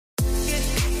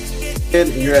And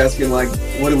you're asking, like,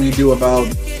 what do we do about?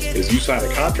 Is you sign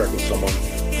a contract with someone.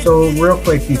 So real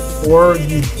quick, before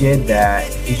you did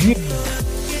that, did you?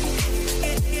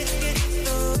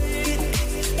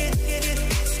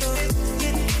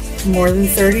 More than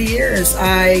 30 years.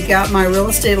 I got my real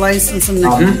estate license in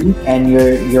the And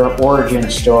your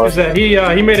origin story. Is that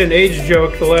he made an age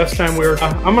joke the last time we were.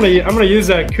 I'm gonna use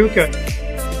that kuka.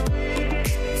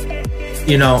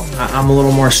 You know, I'm a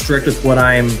little more strict with what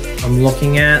I'm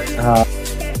looking at.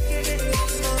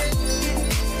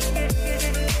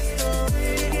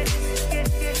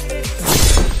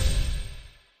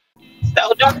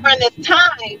 So during this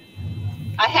time,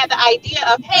 I had the idea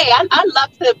of, hey, I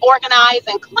love to organize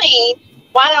and clean.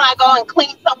 Why don't I go and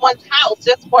clean someone's house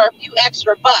just for a few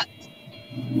extra bucks?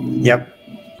 Yep.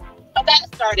 So that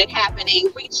started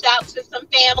happening. Reached out to some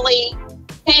family.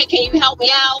 Hey, can you help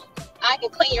me out? I can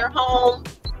clean your home.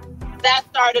 That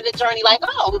started a journey like,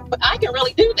 oh, I can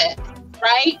really do this,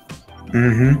 right?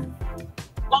 Mm-hmm.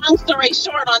 Long story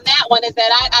short on that one is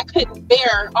that I couldn't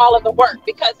bear all of the work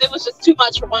because it was just too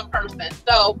much for one person.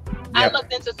 So I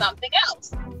looked into something else.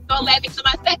 So it led me to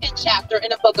my second chapter in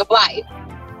the book of life.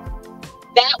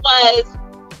 That was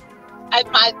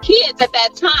my kids at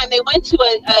that time. They went to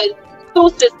a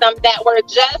school system that were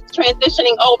just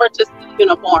transitioning over to school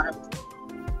uniforms.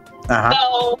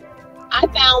 So I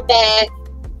found that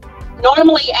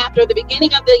normally after the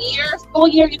beginning of the school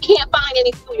year, you can't find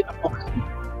any school uniforms.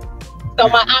 So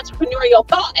my entrepreneurial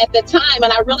thought at the time,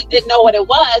 and I really didn't know what it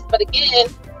was, but again,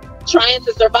 trying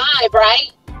to survive,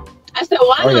 right? I said,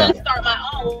 why not start my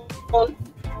own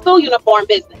school uniform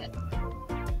business?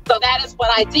 So that is what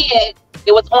I did.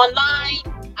 It was online.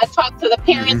 I talked to the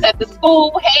parents at the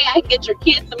school. Hey, I can get your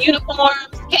kids some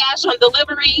uniforms, cash on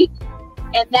delivery.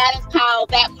 And that is how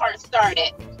that part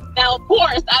started. Now, of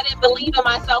course, I didn't believe in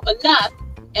myself enough.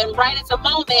 And right at the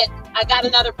moment, I got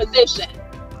another position.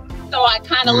 So I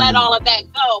kind of let all of that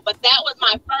go. But that was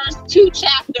my first 2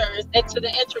 chapters into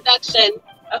the introduction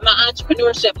of my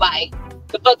entrepreneurship life,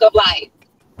 the book of life.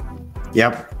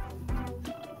 Yep.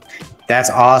 That's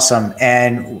awesome.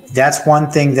 And that's one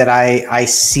thing that I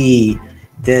see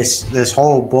this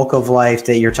whole book of life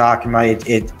that you're talking about.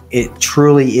 It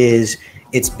truly is.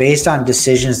 It's based on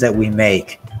decisions that we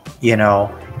make, you know.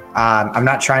 I'm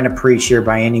not trying to preach here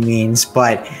by any means,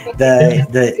 but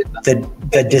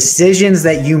the decisions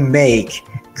that you make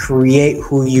create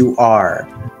who you are.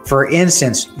 For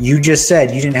instance, you just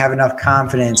said you didn't have enough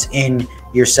confidence in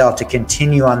yourself to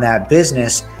continue on that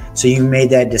business, so you made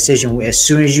that decision. As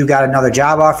soon as you got another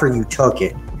job offer, you took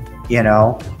it, you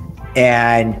know.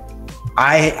 And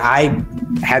I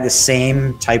had the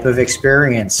same type of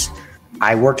experience.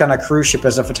 I worked on a cruise ship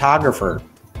as a photographer.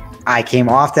 I came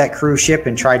off that cruise ship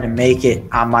and tried to make it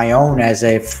on my own as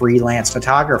a freelance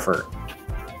photographer.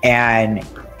 And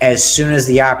as soon as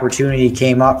the opportunity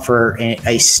came up for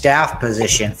a staff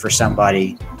position for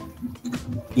somebody,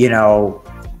 you know,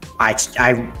 I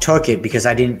took it because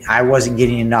I wasn't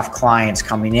getting enough clients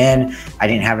coming in. I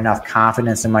didn't have enough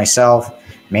confidence in myself.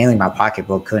 Mainly my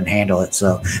pocketbook couldn't handle it.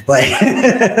 So, but you're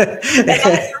right.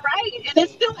 And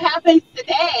it still happens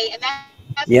today. And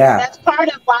that's part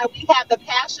of why we have the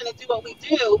passion to do what we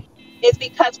do, is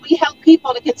because we help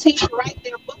people to continue to write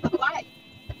their book of life.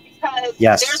 Because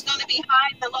there's going to be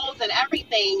highs and lows and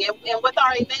everything. And with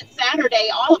our event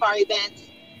Saturday, all of our events,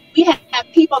 we have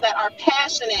people that are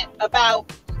passionate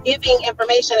about giving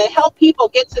information and help people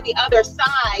get to the other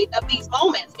side of these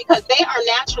moments, because they are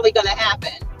naturally going to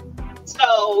happen.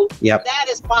 So that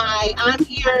is why I'm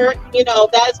here. You know,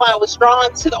 that is why I was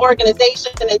drawn to the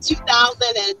organization in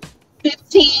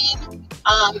 2015.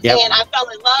 And I fell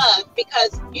in love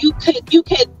because you could,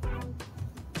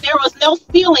 there was no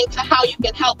ceiling to how you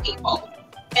can help people.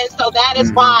 And so that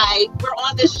is why we're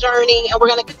on this journey, and we're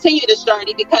going to continue this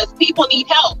journey, because people need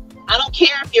help. I don't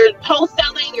care if you're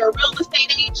wholesaling, you're a real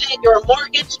estate agent, you're a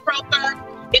mortgage broker.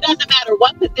 It doesn't matter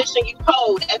what position you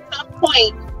hold. At some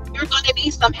point, you're going to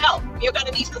need some help. You're going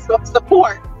to need some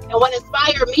support. And what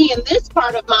inspired me in this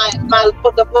part of my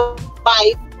book of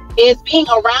life is being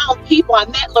around people. I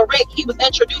met Larick. He was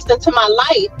introduced into my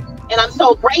life. And I'm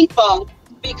so grateful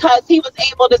because he was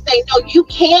able to say, no, you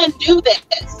can do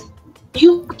this.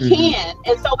 You can.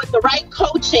 And so with the right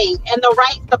coaching and the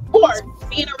right support,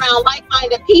 being around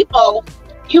like-minded people,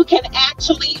 you can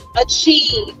actually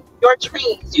achieve your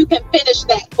dreams. You can finish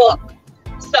that book.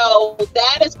 So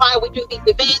that is why we do these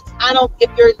events. If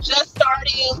you're just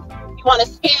starting, you want to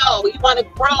scale, you want to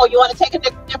grow, you want to take a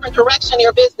different direction in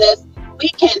your business, we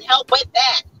can help with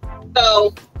that.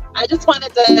 So I just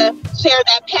wanted to share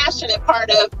that passionate part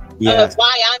of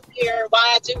why I'm here,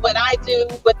 why I do what I do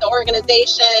with the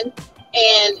organization.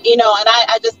 and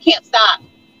I just can't stop.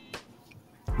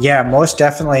 Yeah, most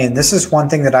definitely. And this is one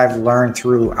thing that I've learned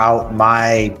throughout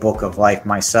my book of life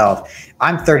myself.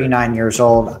 I'm 39 years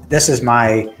old.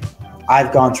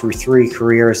 I've gone through 3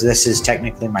 careers. This is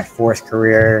technically my 4th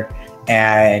career.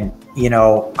 And,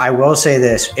 I will say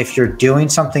this, if you're doing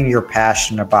something you're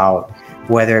passionate about,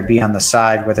 whether it be on the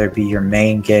side, whether it be your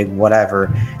main gig,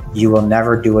 whatever, you will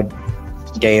never do a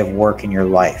day of work in your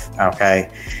life. Okay.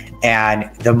 And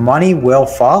the money will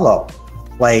follow.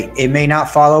 Like, it may not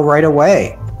follow right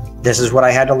away. This is what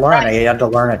I had to learn. I had to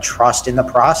learn to trust in the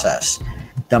process.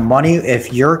 The money,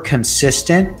 if you're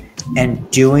consistent and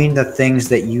doing the things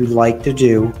that you like to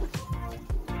do,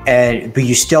 but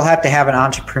you still have to have an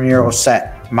entrepreneurial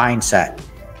mindset.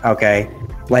 Okay.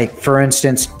 Like, for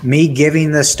instance, me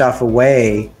giving this stuff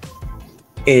away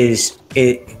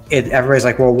everybody's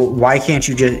like, well, why can't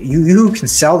you you can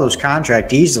sell those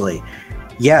contracts easily.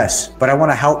 Yes, but I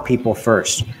want to help people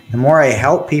first. The more I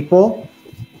help people,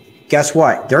 guess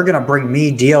what? They're going to bring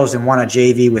me deals and want to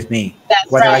JV with me,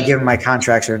 whether I give them my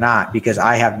contracts or not, because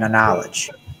I have the knowledge.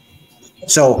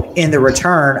 So in the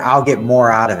return, I'll get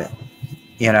more out of it.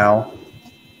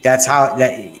 That's how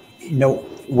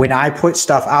when I put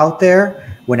stuff out there,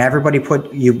 when everybody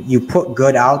you put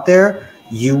good out there,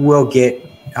 you will get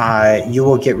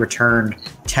returned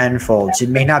tenfold. It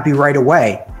may not be right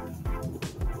away,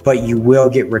 but you will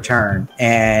get returned.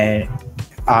 And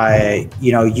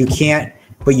you can't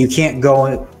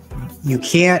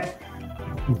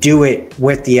do it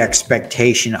with the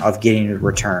expectation of getting a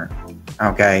return.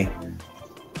 Okay.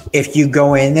 If you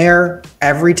go in there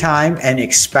every time and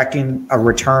expecting a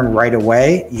return right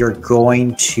away, you're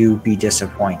going to be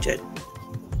disappointed.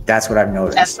 That's what I've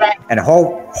noticed. That's right. And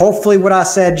hopefully what I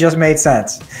said just made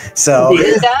sense. So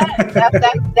it does.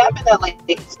 That's definitely.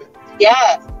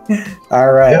 Yes.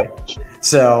 All right. Yep.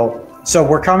 So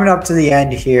we're coming up to the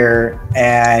end here,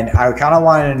 and I kind of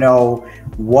wanted to know,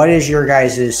 what is your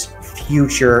guys'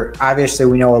 future? Obviously,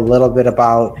 we know a little bit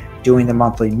about doing the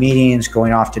monthly meetings,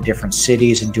 going off to different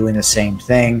cities and doing the same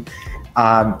thing.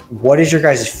 What is your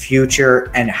guys' future,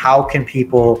 and how can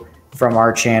people from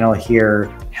our channel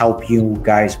here help you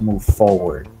guys move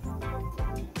forward?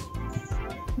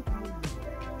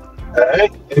 All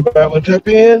right. Anybody want to jump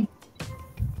in?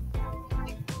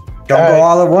 Don't go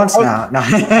all at once now. No.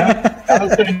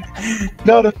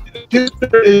 No, the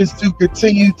future is to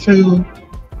continue to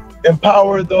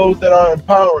empower those that are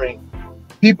empowering.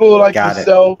 People like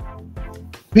yourself,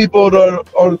 people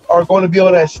that are going to be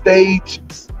on that stage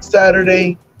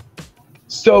Saturday.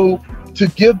 So to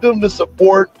give them the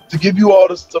support, to give you all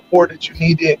the support that you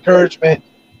need, the encouragement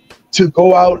to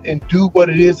go out and do what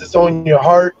it is that's on your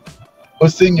heart,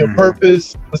 what's in your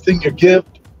purpose, what's in your gift.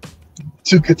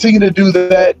 To continue to do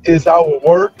that is our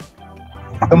work.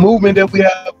 The movement that we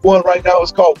have going right now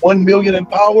is called 1 Million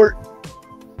Empowered.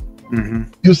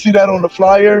 You'll see that on the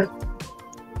flyer.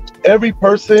 Every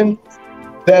person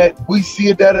that we see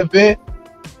at that event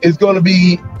is going to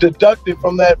be deducted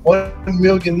from that 1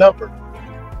 million number.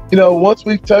 Once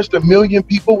we've touched 1 million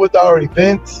people with our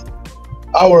events,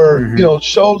 our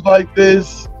shows like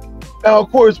this. Now,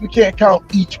 of course, we can't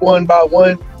count each one by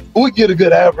one, but we get a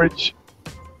good average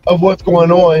of what's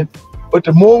going on. But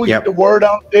the more we get the word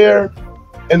out there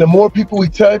and the more people we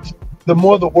touch, the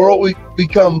more the world we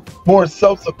become more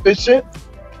self-sufficient.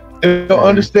 They'll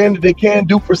understand that they can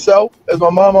do for self, as my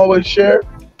mom always shared,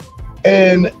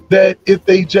 and that if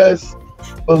they just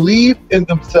believe in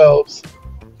themselves,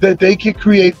 that they can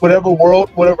create whatever world,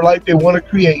 whatever life they want to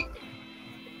create.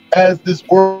 As this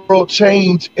world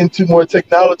change into more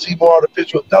technology, more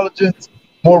artificial intelligence,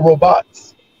 more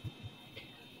robots.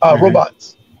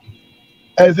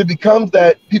 As it becomes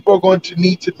that, people are going to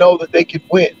need to know that they can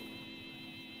win.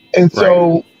 And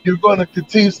so you're going to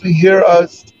continuously hear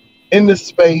us in this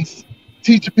space,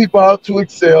 teaching people how to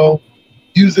excel,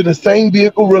 using the same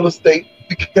vehicle, real estate,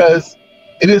 because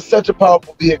it is such a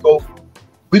powerful vehicle.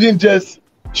 We didn't just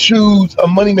choose a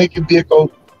money-making vehicle.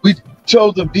 We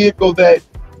chose a vehicle that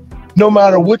no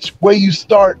matter which way you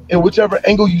start and whichever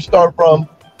angle you start from,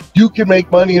 you can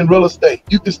make money in real estate.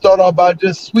 You can start off by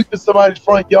just sweeping somebody's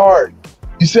front yard.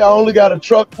 You say, I only got a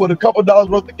truck with a couple dollars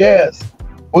worth of gas.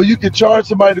 Well, you can charge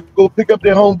somebody to go pick up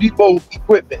their Home Depot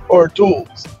equipment or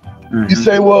tools. You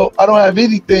say, well, I don't have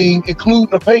anything,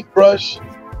 including a paintbrush,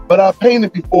 but I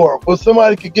painted before. Well,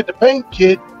 somebody could get the paint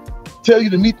kit, tell you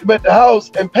to meet them at the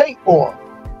house and paint for them.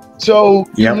 So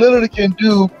you literally can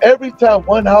do, every time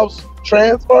one house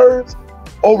transfers,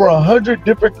 over 100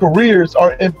 different careers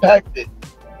are impacted.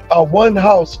 One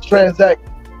house transacted.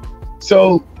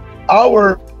 So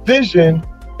our vision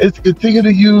is to continue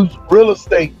to use real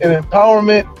estate and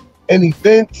empowerment and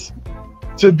events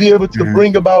to be able to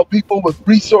bring about people with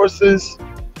resources,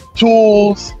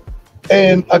 tools,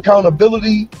 and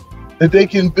accountability that they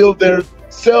can build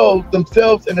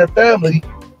themselves and their family,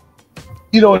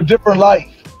 a different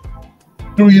life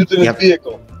through using this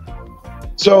vehicle.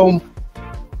 So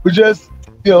we just,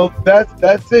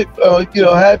 that's it.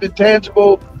 Having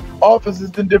tangible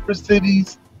offices in different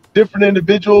cities, different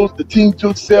individuals, the Team to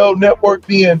Excel network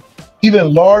being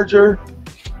even larger.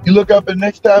 You look up and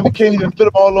next time you can't even fit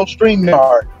them all on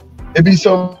StreamYard. It'd be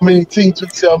so many Team to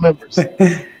Excel members.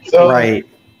 So, right.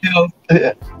 So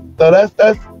that's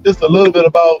just a little bit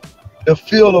about the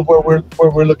feel of where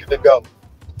we're looking to go.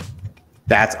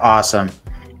 That's awesome.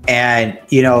 And,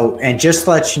 and just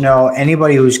to let you know,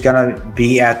 anybody who's going to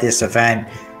be at this event,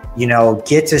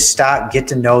 get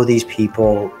to know these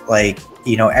people, like,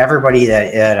 everybody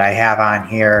that I have on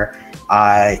here,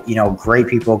 great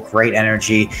people, great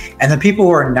energy. And the people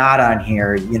who are not on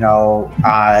here, they're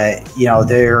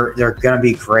going to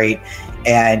be great.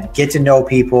 And get to know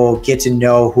people, get to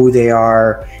know who they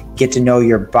are, get to know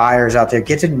your buyers out there,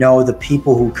 get to know the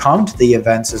people who come to the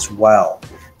events as well.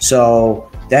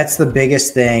 So that's the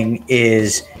biggest thing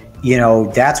is,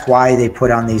 that's why they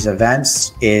put on these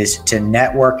events, is to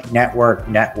network.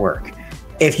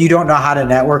 If you don't know how to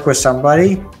network with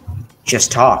somebody,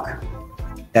 just talk.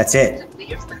 That's it.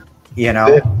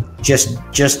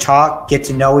 Just talk, get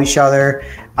to know each other.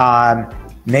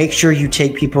 Make sure you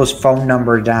take people's phone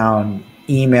number down,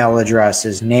 email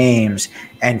addresses, names,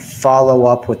 and follow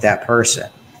up with that person,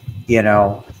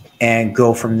 and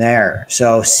go from there.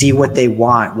 So see what they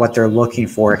want, what they're looking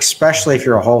for, especially if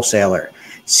you're a wholesaler.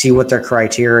 See what their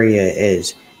criteria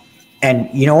is. And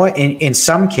you know what? In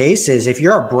some cases, if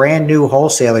you're a brand new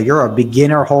wholesaler, you're a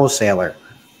beginner wholesaler,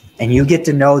 and you get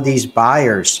to know these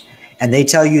buyers and they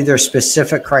tell you their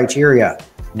specific criteria,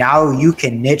 now you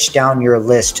can niche down your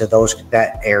list to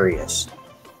that areas.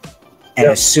 And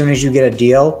as soon as you get a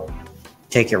deal,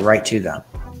 take it right to them,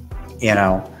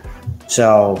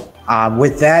 So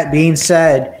with that being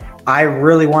said, I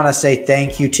really want to say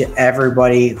thank you to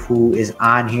everybody who is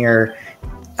on here.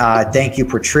 Thank you,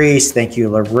 Patrice. Thank you,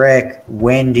 LaRick,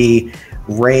 Wendy,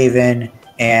 Raven,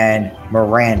 and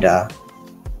Miranda.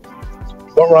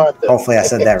 Hopefully I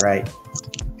said that right.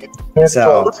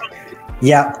 So,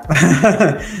 yeah.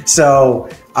 So,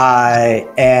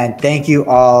 and thank you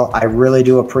all. I really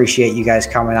do appreciate you guys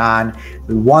coming on.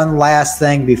 One last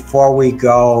thing before we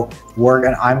go,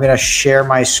 I'm going to share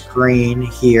my screen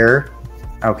here.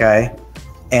 Okay.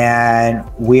 And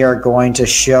we are going to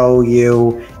show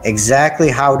you exactly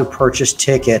how to purchase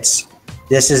tickets.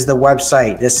 This is the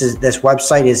website. This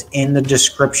website is in the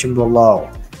description below.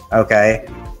 Okay.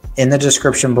 In the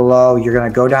description below, you're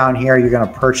going to go down here. You're going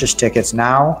to purchase tickets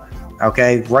now.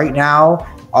 Okay. Right now,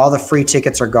 all the free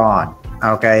tickets are gone.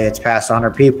 Okay. It's past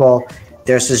 100 people.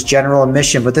 There's this general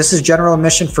admission, but this is general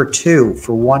admission for two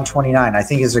for $129. I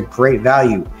think is a great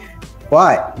value,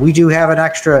 but we do have an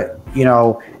extra,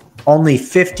 only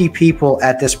 50 people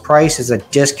at this price is a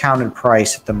discounted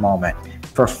price at the moment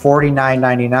for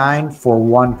 $49.99 for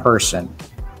one person.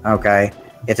 Okay.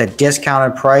 It's a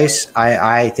discounted price.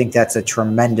 I think that's a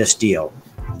tremendous deal.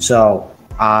 So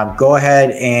go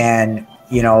ahead and,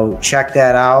 check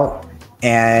that out,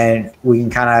 and we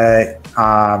can kind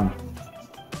of,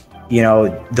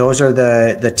 those are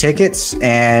the tickets,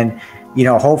 and,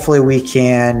 hopefully we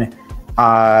can,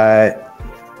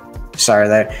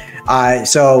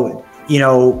 so,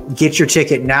 get your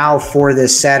ticket now for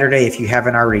this Saturday if you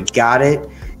haven't already got it.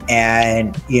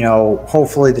 And,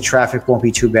 hopefully the traffic won't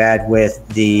be too bad with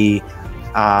the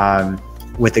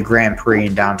Grand Prix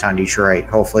in downtown Detroit.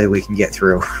 Hopefully we can get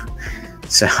through.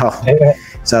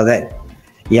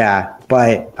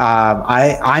 But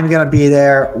I'm going to be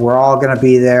there. We're all going to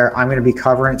be there. I'm going to be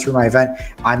covering it through my event.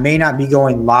 I may not be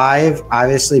going live,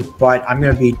 obviously, but I'm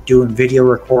going to be doing video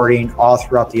recording all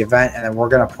throughout the event. And then we're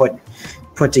going to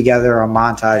put together a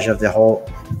montage of the whole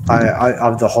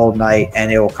night,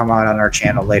 and it will come out on our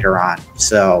channel later on.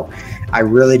 So I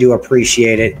really do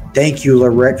appreciate it. Thank you,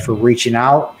 LaRick, for reaching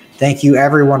out. Thank you,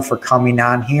 everyone, for coming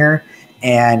on here.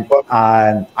 And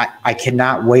I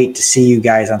cannot wait to see you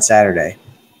guys on Saturday.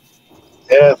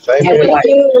 Yeah, thank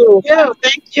you. Yeah,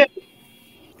 thank you.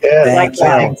 Yeah, Thank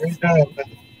you.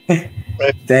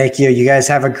 Thank you. You guys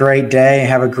have a great day.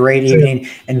 Have a great evening,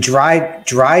 and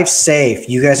drive safe.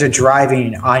 You guys are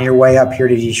driving on your way up here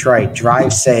to Detroit.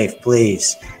 Drive safe,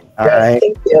 please. All right.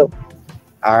 Thank you.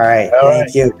 All right.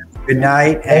 Thank you. Good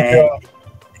night, and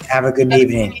have a good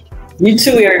evening. You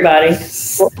too, everybody.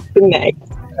 Good night.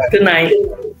 Good night.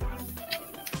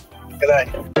 Good night.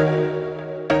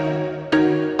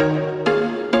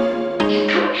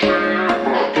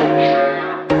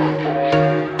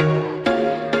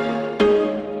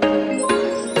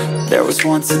 There was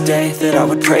once a day that I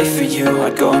would pray for you.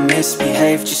 I'd go and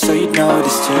misbehave just so you'd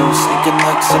notice too. Sneaking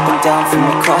looks up and down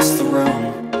from across the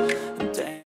room.